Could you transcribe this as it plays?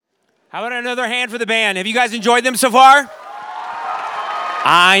How about another hand for the band? Have you guys enjoyed them so far?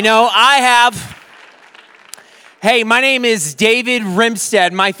 I know I have. Hey, my name is David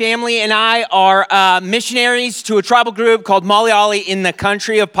Rimstead. My family and I are missionaries to a tribal group called Malayali in the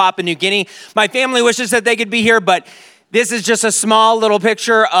country of Papua New Guinea. My family wishes that they could be here, but this is just a small little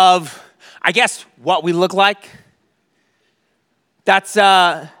picture of, I guess, what we look like. That's,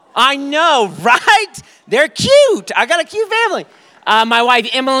 I know, right? They're cute. I got a cute family. My wife,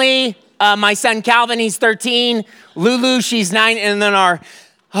 Emily, my son, Calvin, he's 13. Lulu, she's 9. And then our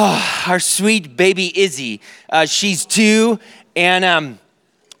sweet baby, Izzy, she's 2. And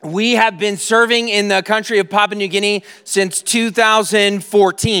we have been serving in the country of Papua New Guinea since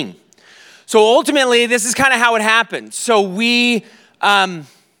 2014. So ultimately, this is kind of how it happened. So we got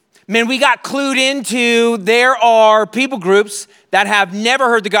clued into there are people groups that have never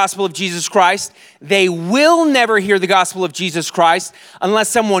heard the gospel of Jesus Christ. They will never hear the gospel of Jesus Christ unless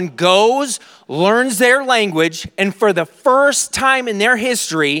someone goes, learns their language, and for the first time in their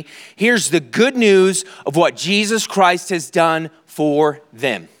history, hears the good news of what Jesus Christ has done for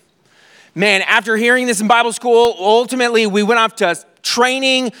them. Man, after hearing this in Bible school, ultimately we went off to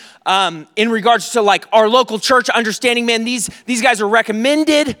training in regards to like our local church, understanding, man, these guys are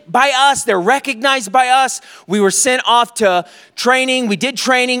recommended by us. They're recognized by us. We were sent off to training. We did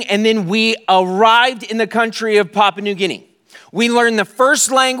training, and then we arrived in the country of Papua New Guinea. We learned the first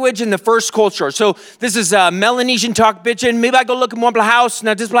language and the first culture. So this is Melanesian talk bitchin'. Maybe I go look at one house.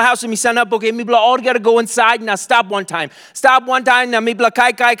 Now this house and me stand up. Okay, maybe all together go inside. Now stop one time. Stop one time. Now maybe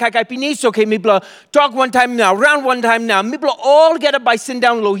kai pinis. Okay, maybe talk one time. Now round one time. Now maybe all together by sitting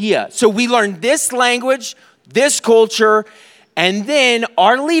down low here. So we learned this language, this culture, and then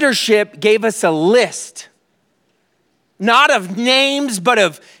our leadership gave us a list, not of names, but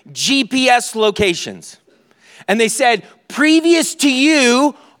of GPS locations. And they said, previous to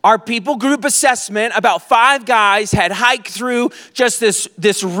you, our people group assessment, about 5 guys had hiked through just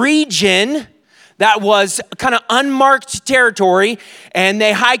this region that was kind of unmarked territory. And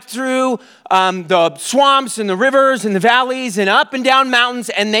they hiked through the swamps and the rivers and the valleys and up and down mountains.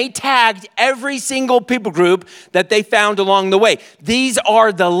 And they tagged every single people group that they found along the way. These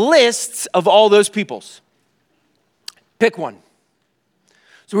are the lists of all those peoples. Pick one.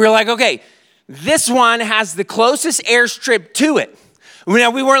 So we were like, okay, this one has the closest airstrip to it.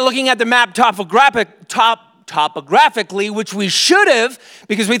 Now, we weren't looking at the map topographically, which we should have,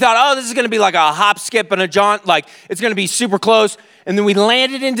 because we thought, oh, this is going to be like a hop, skip, and a jaunt. Like, it's going to be super close. And then we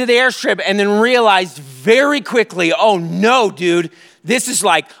landed into the airstrip and then realized very quickly, oh, no, dude. This is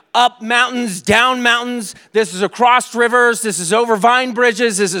like up mountains, down mountains. This is across rivers. This is over vine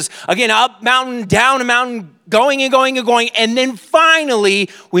bridges. This is, again, up mountain, down a mountain, going and going and going. And then finally,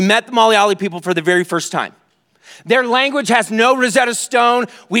 we met the Malayali people for the very first time. Their language has no Rosetta Stone.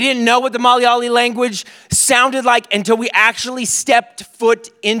 We didn't know what the Malayali language sounded like until we actually stepped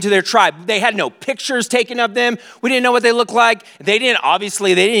foot into their tribe. They had no pictures taken of them. We didn't know what they looked like. They didn't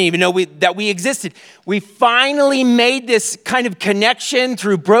even know that we existed. We finally made this kind of connection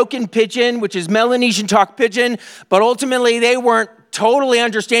through broken pidgin, which is Melanesian talk pidgin, but ultimately they weren't totally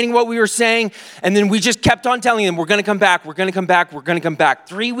understanding what we were saying. And then we just kept on telling them, we're going to come back, we're going to come back, we're going to come back.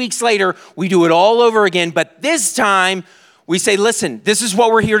 3 weeks later, we do it all over again. But this time we say, listen, this is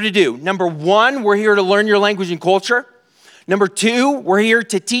what we're here to do. Number 1, we're here to learn your language and culture. Number 2, we're here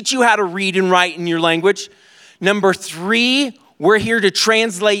to teach you how to read and write in your language. Number 3, we're here to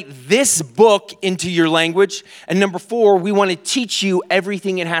translate this book into your language. And number 4, we want to teach you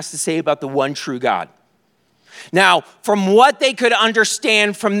everything it has to say about the one true God. Now, from what they could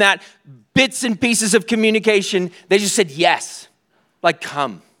understand from that bits and pieces of communication, they just said yes, like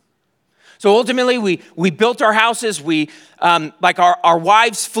come. So ultimately, we built our houses. Our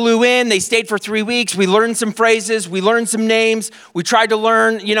wives flew in. They stayed for 3 weeks. We learned some phrases. We learned some names. We tried to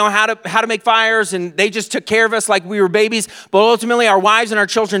learn, how to make fires, and they just took care of us like we were babies. But ultimately, our wives and our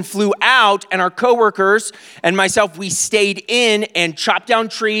children flew out, and our coworkers and myself, we stayed in and chopped down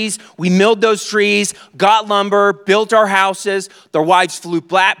trees. We milled those trees, got lumber, built our houses. Their wives flew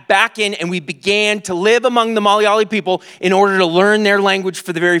back in, and we began to live among the Malayali people in order to learn their language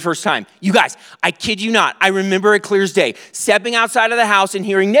for the very first time. You guys, I kid you not, I remember it clear as day, stepping outside of the house and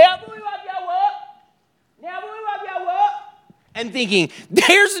hearing, and thinking,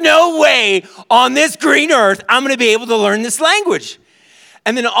 there's no way on this green earth I'm going to be able to learn this language.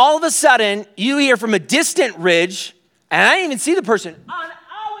 And then all of a sudden, you hear from a distant ridge, and I didn't even see the person,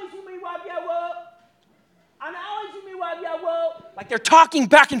 like they're talking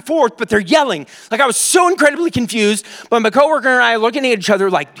back and forth, but they're yelling. Like I was so incredibly confused, but my coworker and I are looking at each other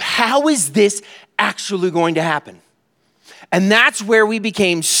like, how is this actually going to happen? And that's where we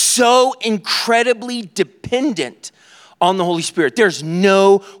became so incredibly dependent on the Holy Spirit. There's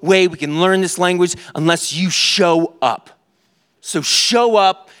no way we can learn this language unless you show up. So show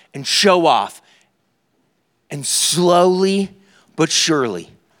up and show off. And slowly but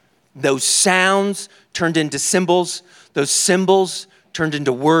surely, those sounds turned into symbols, those symbols turned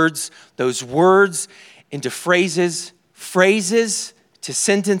into words, those words into phrases, phrases to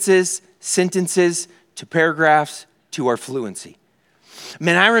sentences, sentences to paragraphs to our fluency.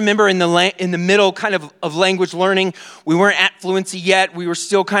 Man, I remember in the middle kind of language learning, we weren't at fluency yet. We were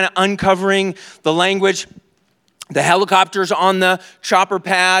still kind of uncovering the language. The helicopter's on the chopper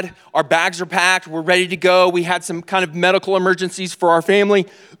pad. Our bags are packed. We're ready to go. We had some kind of medical emergencies for our family.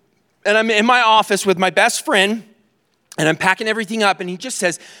 And I'm in my office with my best friend, and I'm packing everything up, and he just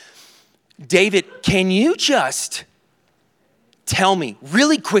says, David, can you just tell me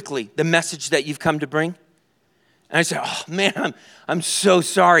really quickly the message that you've come to bring? And I said, oh man, I'm so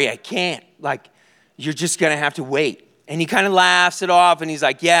sorry, I can't. Like, you're just gonna have to wait. And he kind of laughs it off, and he's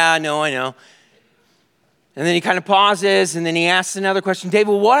like, yeah, no, I know. And then he kind of pauses, and then he asks another question.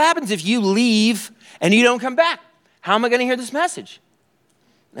 David, what happens if you leave and you don't come back? How am I going to hear this message?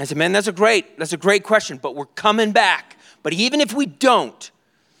 And I said, man, that's a great question, but we're coming back. But even if we don't,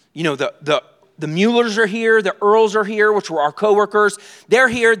 you know, the Muellers are here, the Earls are here, which were our coworkers. They're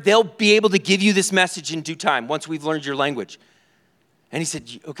here. They'll be able to give you this message in due time once we've learned your language. And he said,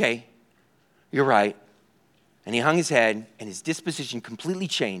 okay, you're right. And he hung his head, and his disposition completely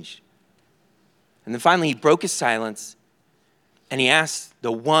changed. And then finally, he broke his silence, and he asked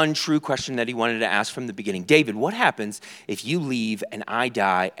the one true question that he wanted to ask from the beginning. David, what happens if you leave and I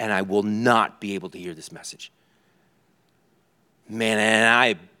die and I will not be able to hear this message? Man, and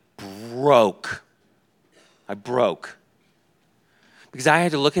I broke. Because I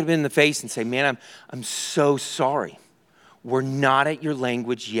had to look at him in the face and say, man, I'm so sorry. We're not at your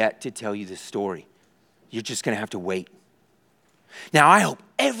language yet to tell you this story. You're just going to have to wait. Now, I hope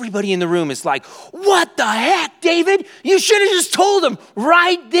everybody in the room is like, what the heck, David? You should have just told them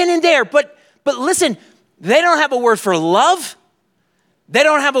right then and there. But listen, they don't have a word for love. They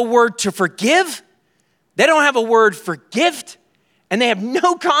don't have a word to forgive. They don't have a word for gift. And they have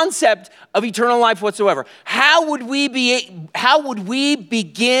no concept of eternal life whatsoever. How would we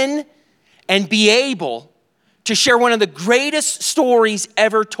begin and be able to share one of the greatest stories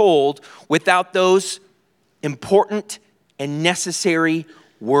ever told without those important and necessary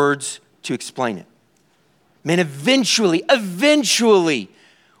words to explain it? Man, eventually,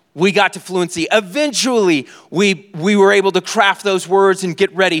 we got to fluency. Eventually, we were able to craft those words and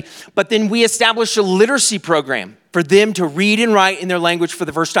get ready. But then we established a literacy program for them to read and write in their language for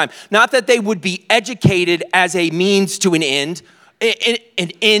the first time. Not that they would be educated as a means to an end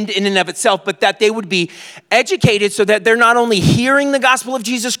in and of itself, but that they would be educated so that they're not only hearing the gospel of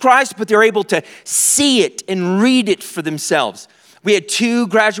Jesus Christ, but they're able to see it and read it for themselves. We had 2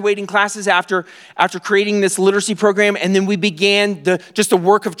 graduating classes after creating this literacy program, and then we began the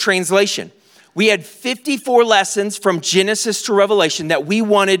work of translation. We had 54 lessons from Genesis to Revelation that we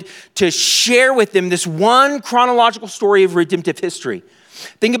wanted to share with them, this one chronological story of redemptive history.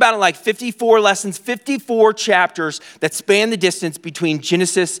 Think about it like 54 lessons, 54 chapters that span the distance between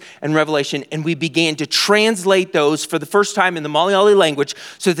Genesis and Revelation, and we began to translate those for the first time in the Malayalee language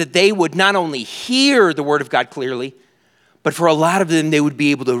so that they would not only hear the word of God clearly, but for a lot of them, they would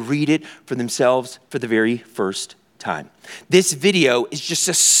be able to read it for themselves for the very first time. This video is just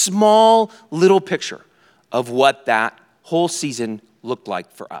a small little picture of what that whole season looked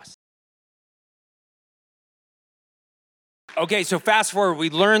like for us. Okay, so fast forward, we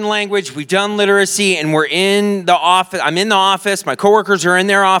learned language, we've done literacy, and we're in the office. I'm in the office, my coworkers are in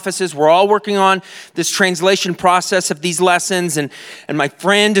their offices. We're all working on this translation process of these lessons, and my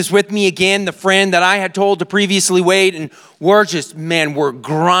friend is with me again, the friend that I had told to previously wait, and we're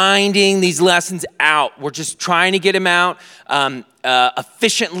grinding these lessons out. We're just trying to get them out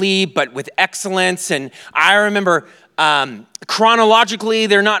efficiently, but with excellence. And I remember chronologically,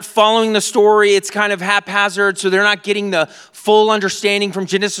 they're not following the story. It's kind of haphazard, so they're not getting the full understanding from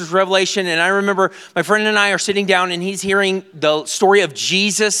Genesis to Revelation. And I remember my friend and I are sitting down, and he's hearing the story of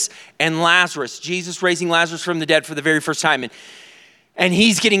Jesus and Lazarus, Jesus raising Lazarus from the dead for the very first time. And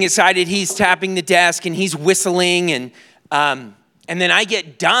he's getting excited. He's tapping the desk, and he's whistling. And then I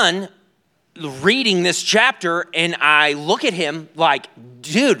get done reading this chapter, and I look at him like,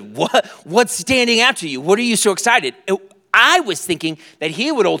 dude, what's standing out to you? What are you so excited? I was thinking that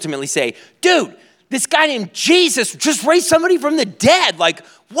he would ultimately say, dude, this guy named Jesus just raised somebody from the dead. Like,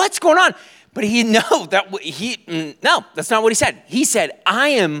 what's going on? But that's not what he said. He said, I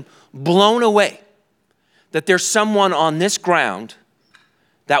am blown away that there's someone on this ground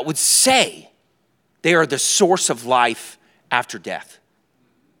that would say they are the source of life after death.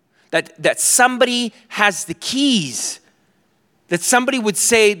 That somebody has the keys. That somebody would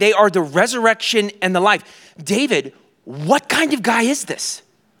say they are the resurrection and the life. David, what kind of guy is this?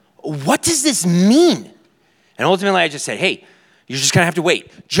 What does this mean? And ultimately I just said, hey, you're just gonna have to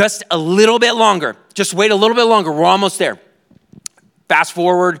wait just a little bit longer. Just wait a little bit longer. We're almost there. Fast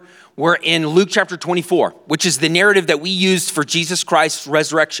forward, we're in Luke chapter 24, which is the narrative that we used for Jesus Christ's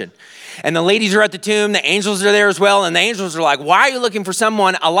resurrection. And the ladies are at the tomb, the angels are there as well, and the angels are like, why are you looking for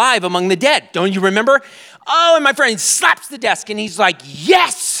someone alive among the dead? Don't you remember? Oh, and my friend slaps the desk and he's like,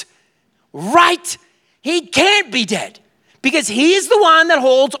 yes, right, he can't be dead because he is the one that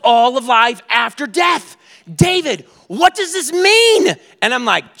holds all of life after death. David, what does this mean? And I'm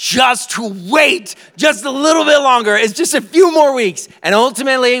like, just wait just a little bit longer. It's just a few more weeks. And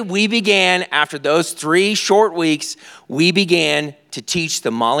ultimately, we began, after those 3 short weeks, we began to teach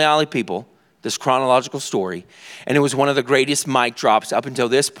the Malayali people this chronological story. And it was one of the greatest mic drops up until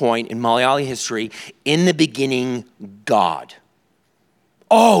this point in Malayali history. In the beginning, God.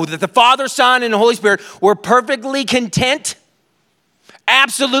 Oh, that the Father, Son, and the Holy Spirit were perfectly content,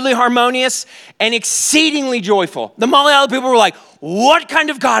 absolutely harmonious, and exceedingly joyful. The Malayali people were like, what kind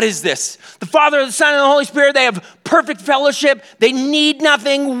of God is this? The Father, the Son, and the Holy Spirit, they have perfect fellowship. They need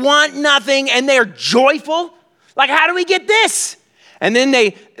nothing, want nothing, and they are joyful. Like, how do we get this? And then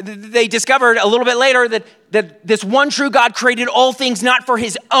they discovered a little bit later that this one true God created all things not for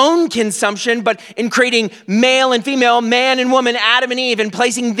his own consumption, but in creating male and female, man and woman, Adam and Eve, and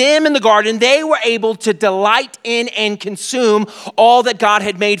placing them in the garden, they were able to delight in and consume all that God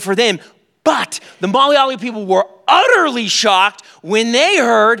had made for them. But the Malayali people were utterly shocked when they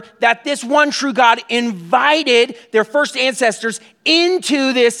heard that this one true God invited their first ancestors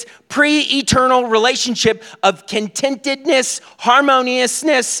into this pre-eternal relationship of contentedness,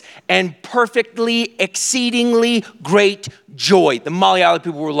 harmoniousness, and perfectly, exceedingly great joy. The Malayali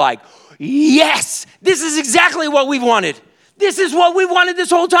people were like, yes, this is exactly what we wanted. This is what we wanted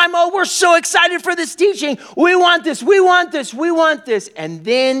this whole time. Oh, we're so excited for this teaching. We want this, we want this, we want this. And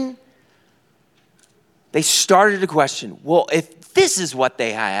then they started to question, well, if this is what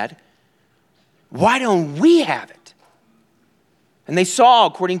they had, why don't we have it? And they saw,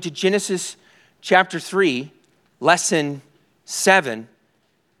 according to Genesis chapter 3, lesson 7,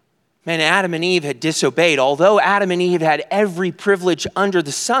 man, Adam and Eve had disobeyed. Although Adam and Eve had every privilege under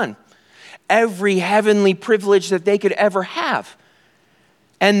the sun, every heavenly privilege that they could ever have,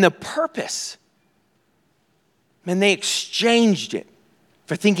 and the purpose, man, they exchanged it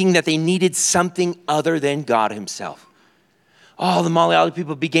for thinking that they needed something other than God himself. Oh, the Malayali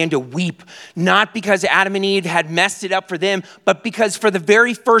people began to weep, not because Adam and Eve had messed it up for them, but because for the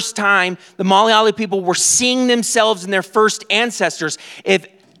very first time, the Malayali people were seeing themselves in their first ancestors. If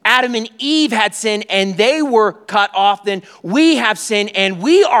Adam and Eve had sinned and they were cut off, then we have sinned and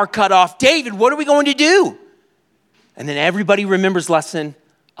we are cut off. David, what are we going to do? And then everybody remembers lesson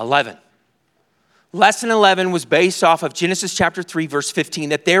 11. Lesson 11 was based off of Genesis chapter 3, verse 15,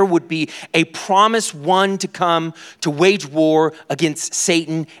 that there would be a promised one to come to wage war against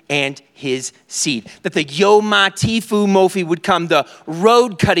Satan and his seed. That the Yomatifu Mofi would come, the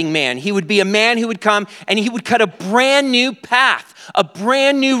road cutting man. He would be a man who would come and he would cut a brand new path, a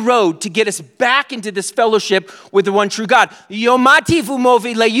brand new road to get us back into this fellowship with the one true God. Yomatifu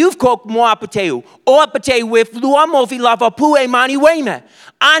Mofi le yuvkok moapateu, oapate with lua mofi lava pue mani weme.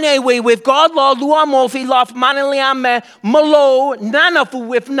 Anewe with God law lua mofi laf manaliame malo nanafu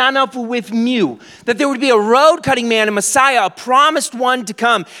with mu. That there would be a road cutting man, a Messiah, a promised one to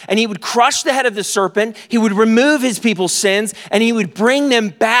come, and he would crush the head of the serpent, he would remove his people's sins, and he would bring them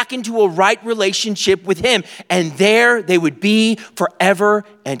back into a right relationship with him. And there they would be forever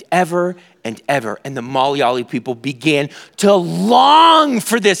and ever and ever. And the Malayali people began to long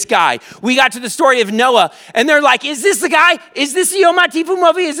for this guy. We got to the story of Noah, and they're like, is this the guy? Is this the Yomatifu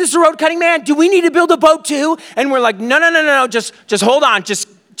Mofi? Is this a road cutting man? Do we need to build a boat too? And we're like, no, just hold on, just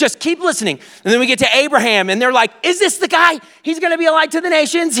keep listening. And then we get to Abraham, and they're like, is this the guy? He's going to be a light to the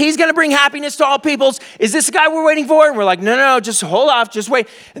nations. He's going to bring happiness to all peoples. Is this the guy we're waiting for? And we're like, no, just hold off, just wait.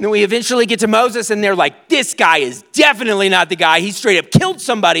 And then we eventually get to Moses, and they're like, this guy is definitely not the guy. He straight up killed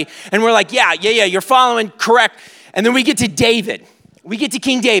somebody. And we're like, yeah, you're following correct. And then we get to David. We get to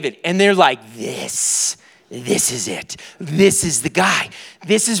King David, and they're like, this is it. This is the guy.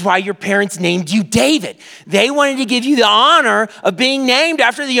 This is why your parents named you David. They wanted to give you the honor of being named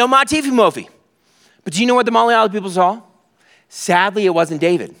after the Yomatifu Mofi. But do you know what the Malayali people saw? Sadly, it wasn't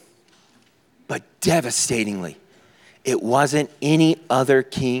David. But devastatingly, it wasn't any other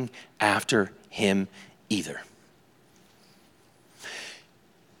king after him either.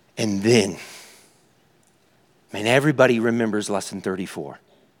 And then, man, everybody remembers lesson 34.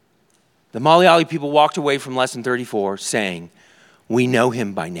 The Malayali people walked away from lesson 34 saying, we know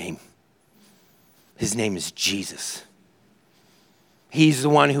him by name. His name is Jesus. He's the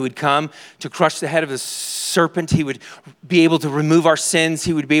one who would come to crush the head of the serpent. He would be able to remove our sins.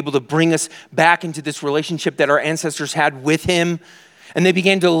 He would be able to bring us back into this relationship that our ancestors had with him. And they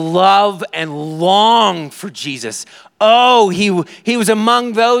began to love and long for Jesus. Oh, he was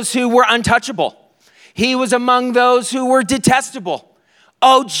among those who were untouchable. He was among those who were detestable.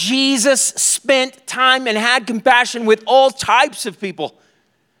 Oh, Jesus spent time and had compassion with all types of people.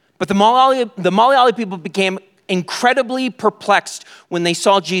 But the Malayali people became incredibly perplexed when they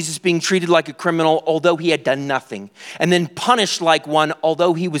saw Jesus being treated like a criminal, although he had done nothing, and then punished like one,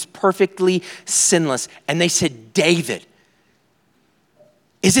 although he was perfectly sinless. And they said, David,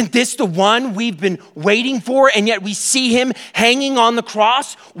 isn't this the one we've been waiting for, and yet we see him hanging on the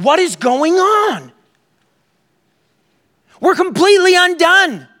cross? What is going on? We're completely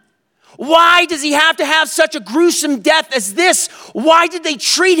undone. Why does he have to have such a gruesome death as this? Why did they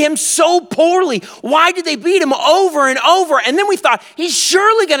treat him so poorly? Why did they beat him over and over? And then we thought, he's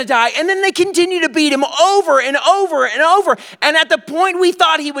surely going to die. And then they continue to beat him over and over and over. And at the point we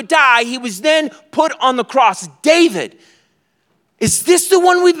thought he would die, he was then put on the cross. David, is this the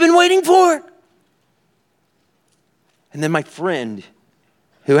one we've been waiting for? And then my friend,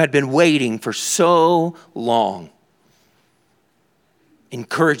 who had been waiting for so long,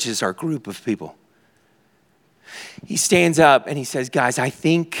 encourages our group of people. He stands up and he says, guys, I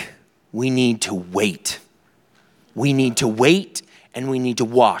think we need to wait. We need to wait and we need to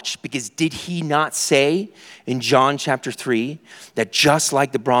watch. Because did he not say in John chapter 3 that just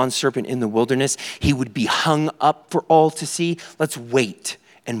like the bronze serpent in the wilderness, he would be hung up for all to see? Let's wait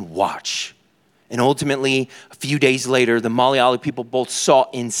and watch. And ultimately, a few days later, the Malayali people both saw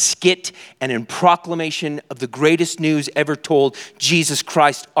in skit and in proclamation of the greatest news ever told, Jesus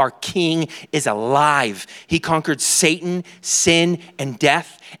Christ, our King, is alive. He conquered Satan, sin, and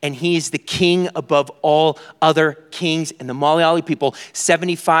death, and he is the king above all other kings. And the Malayali people,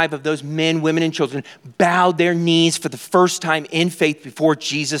 75 of those men, women, and children, bowed their knees for the first time in faith before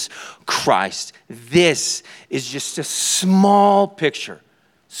Jesus Christ. This is just a small picture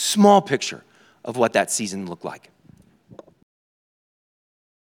of what that season looked like.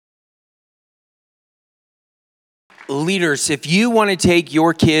 Leaders, if you want to take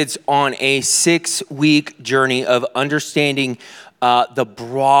your kids on a 6-week journey of understanding the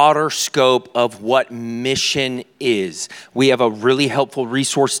broader scope of what mission is, we have a really helpful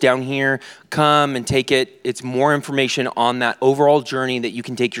resource down here. Come and take it. It's more information on that overall journey that you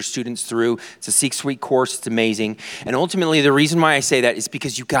can take your students through. It's a 6-week course. It's amazing. And ultimately, the reason why I say that is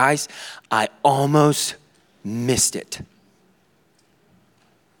because you guys, I almost missed it.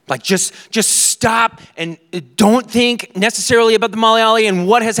 Like just stop and don't think necessarily about the Malayali and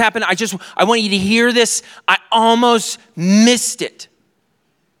what has happened. I want you to hear this. I almost missed it.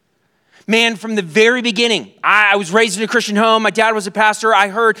 Man, from the very beginning, I was raised in a Christian home. My dad was a pastor. I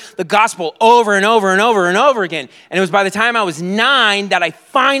heard the gospel over and over and over and over again. And it was by the time I was 9 that I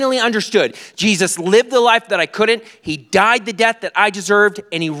finally understood. Jesus lived the life that I couldn't. He died the death that I deserved.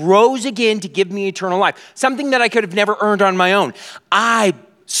 And he rose again to give me eternal life. Something that I could have never earned on my own. I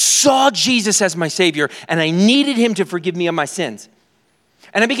saw Jesus as my Savior, and I needed him to forgive me of my sins.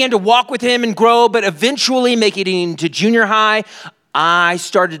 And I began to walk with him and grow, but eventually making it into junior high, I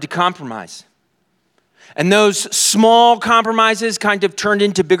started to compromise. And those small compromises kind of turned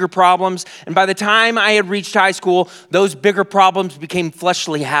into bigger problems. And by the time I had reached high school, those bigger problems became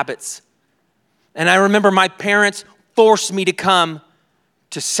fleshly habits. And I remember my parents forced me to come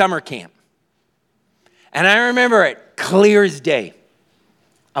to summer camp. And I remember it clear as day.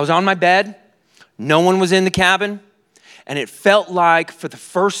 I was on my bed. No one was in the cabin. And it felt like for the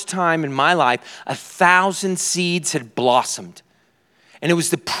first time in my life, 1,000 seeds had blossomed. And it was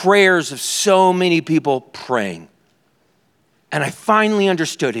the prayers of so many people praying. And I finally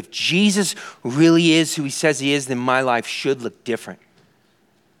understood if Jesus really is who he says he is, then my life should look different.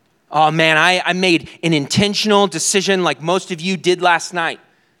 Oh man, I made an intentional decision like most of you did last night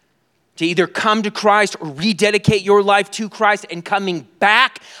to either come to Christ or rededicate your life to Christ. And coming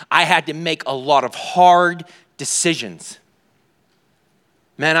back, I had to make a lot of hard decisions.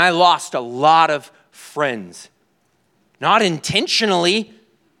 Man, I lost a lot of friends. Not intentionally,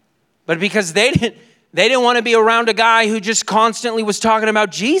 but because they didn't want to be around a guy who just constantly was talking about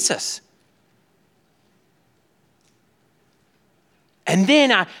Jesus. And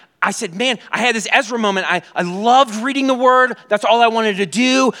then I said, man, I had this Ezra moment. I loved reading the word. That's all I wanted to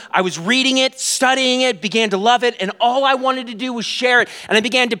do. I was reading it, studying it, began to love it, and all I wanted to do was share it. And I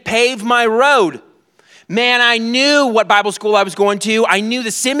began to pave my road. Man, I knew what Bible school I was going to. I knew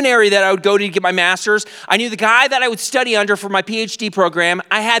the seminary that I would go to get my master's. I knew the guy that I would study under for my PhD program.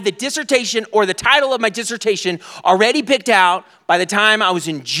 I had the dissertation or the title of my dissertation already picked out by the time I was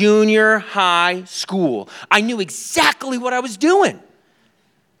in junior high school. I knew exactly what I was doing.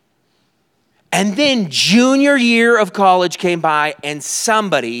 And then junior year of college came by and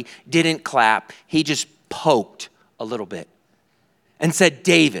somebody didn't clap. He just poked a little bit and said,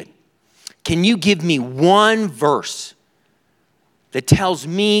 David, can you give me one verse that tells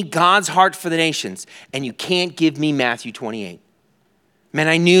me God's heart for the nations? And you can't give me Matthew 28. Man,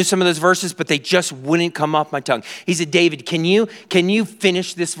 I knew some of those verses, but they just wouldn't come off my tongue. He said, David, can you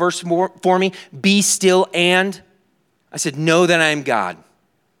finish this verse for me? Be still and? I said, know that I am God.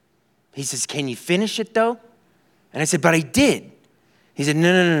 He says, can you finish it though? And I said, but I did. He said,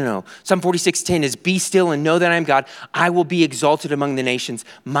 no. Psalm 46:10 is, be still and know that I am God. I will be exalted among the nations.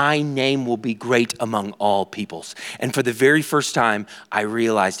 My name will be great among all peoples. And for the very first time, I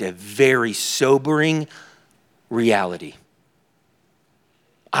realized a very sobering reality.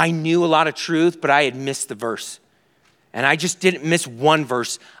 I knew a lot of truth, but I had missed the verse. And I just didn't miss one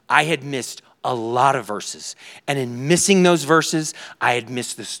verse. I had missed a lot of verses. And in missing those verses, I had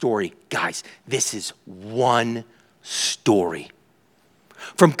missed the story. Guys, this is one story.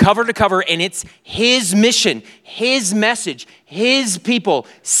 From cover to cover, and it's his mission, his message, his people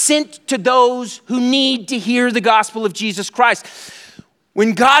sent to those who need to hear the gospel of Jesus Christ.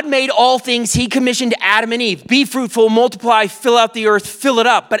 When God made all things, he commissioned Adam and Eve, be fruitful, multiply, fill out the earth, fill it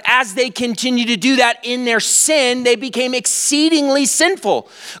up. But as they continue to do that in their sin, they became exceedingly sinful.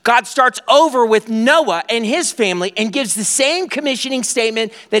 God starts over with Noah and his family and gives the same commissioning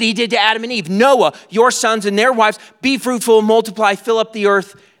statement that he did to Adam and Eve. Noah, your sons and their wives, be fruitful, multiply, fill up the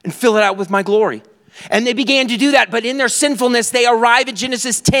earth, and fill it out with my glory. And they began to do that, but in their sinfulness, they arrive at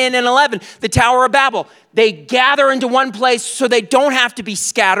Genesis 10 and 11, the Tower of Babel. They gather into one place so they don't have to be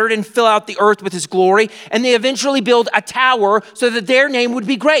scattered and fill out the earth with his glory. And they eventually build a tower so that their name would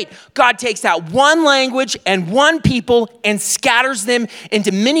be great. God takes out one language and one people and scatters them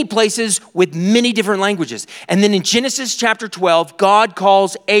into many places with many different languages. And then in Genesis chapter 12, God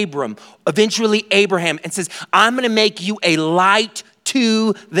calls Abram, eventually Abraham, and says, I'm going to make you a light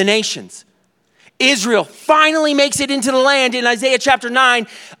to the nations. Israel finally makes it into the land. In Isaiah chapter 9,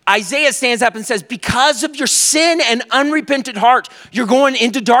 Isaiah stands up and says, because of your sin and unrepentant heart, you're going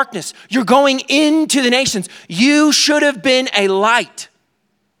into darkness. You're going into the nations. You should have been a light.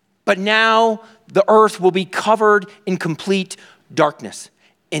 But now the earth will be covered in complete darkness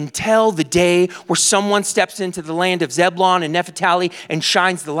until the day where someone steps into the land of Zebulun and Naphtali and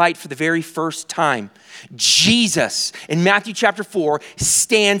shines the light for the very first time. Jesus, in Matthew chapter 4,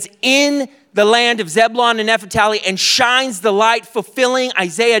 stands in the land of Zebulun and Naphtali and shines the light, fulfilling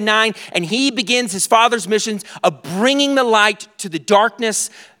Isaiah 9. And he begins his Father's missions of bringing the light to the darkness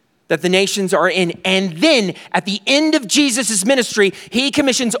that the nations are in. And then at the end of Jesus' ministry, he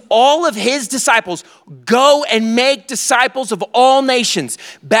commissions all of his disciples, go and make disciples of all nations,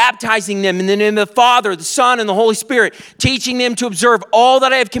 baptizing them in the name of the Father, the Son, and the Holy Spirit, teaching them to observe all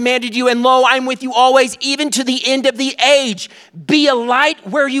that I have commanded you. And lo, I'm with you always, even to the end of the age. Be a light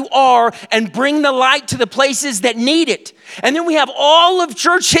where you are and bring the light to the places that need it. And then we have all of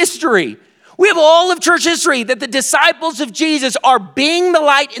church history. We have all of church history that the disciples of Jesus are being the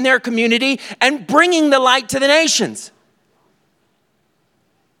light in their community and bringing the light to the nations.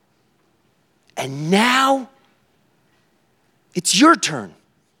 And now it's your turn.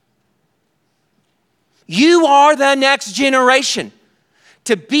 You are the next generation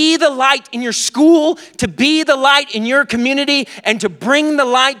to be the light in your school, to be the light in your community, and to bring the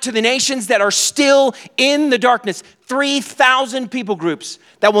light to the nations that are still in the darkness. 3,000 people groups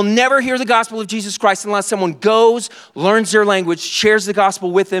that will never hear the gospel of Jesus Christ unless someone goes, learns their language, shares the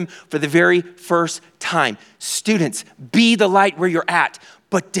gospel with them for the very first time. Students, be the light where you're at,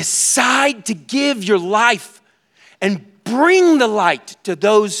 but decide to give your life and bring the light to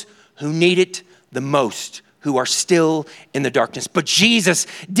those who need it the most, who are still in the darkness. But Jesus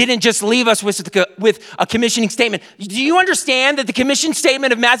didn't just leave us with a commissioning statement. Do you understand that the commission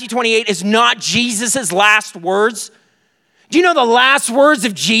statement of Matthew 28 is not Jesus's last words? Do you know the last words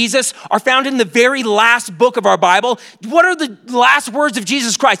of Jesus are found in the very last book of our Bible? What are the last words of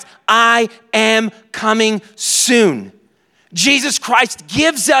Jesus Christ? I am coming soon. Jesus Christ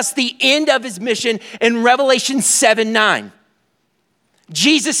gives us the end of his mission in Revelation 7:9.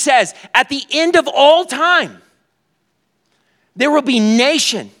 Jesus says, at the end of all time, there will be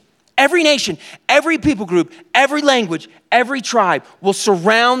nation every nation, every people group, every language, every tribe will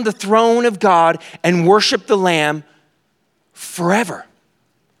surround the throne of God and worship the Lamb forever.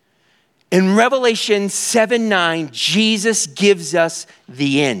 In Revelation 7:9, Jesus gives us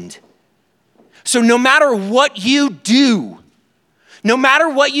the end. So no matter what you do, no matter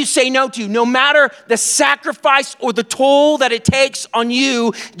what you say no to, no matter the sacrifice or the toll that it takes on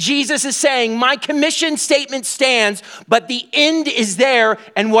you, Jesus is saying, my commission statement stands, but the end is there,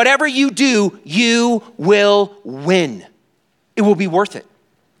 and whatever you do, you will win. It will be worth it.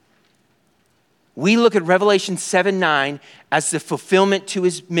 We look at Revelation 7:9 as the fulfillment to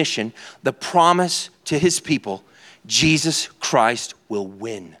his mission, the promise to his people. Jesus Christ will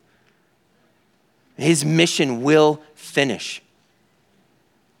win. His mission will finish.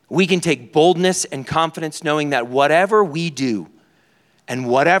 We can take boldness and confidence knowing that whatever we do and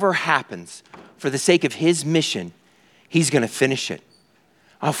whatever happens for the sake of his mission, he's going to finish it.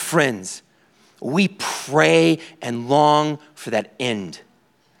 Our friends, we pray and long for that end.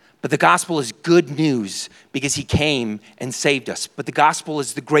 But the gospel is good news because he came and saved us. But the gospel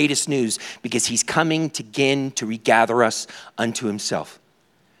is the greatest news because he's coming again to regather us unto himself.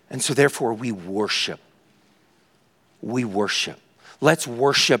 And so therefore we worship. We worship. Let's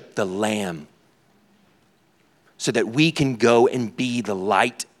worship the Lamb so that we can go and be the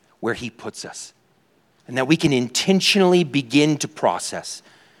light where he puts us. And that we can intentionally begin to process,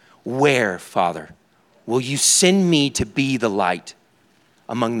 where, Father, will you send me to be the light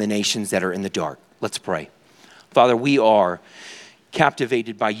among the nations that are in the dark? Let's pray. Father, we are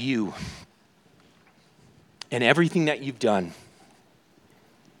captivated by you and everything that you've done.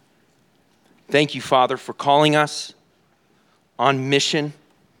 Thank you, Father, for calling us on mission.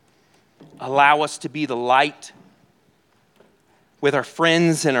 Allow us to be the light with our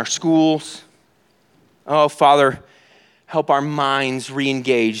friends and our schools. Oh, Father, help our minds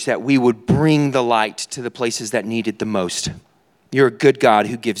re-engage that we would bring the light to the places that need it the most. You're a good God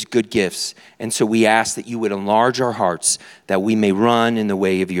who gives good gifts. And so we ask that you would enlarge our hearts that we may run in the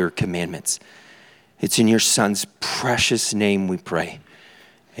way of your commandments. It's in your Son's precious name we pray.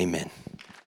 Amen.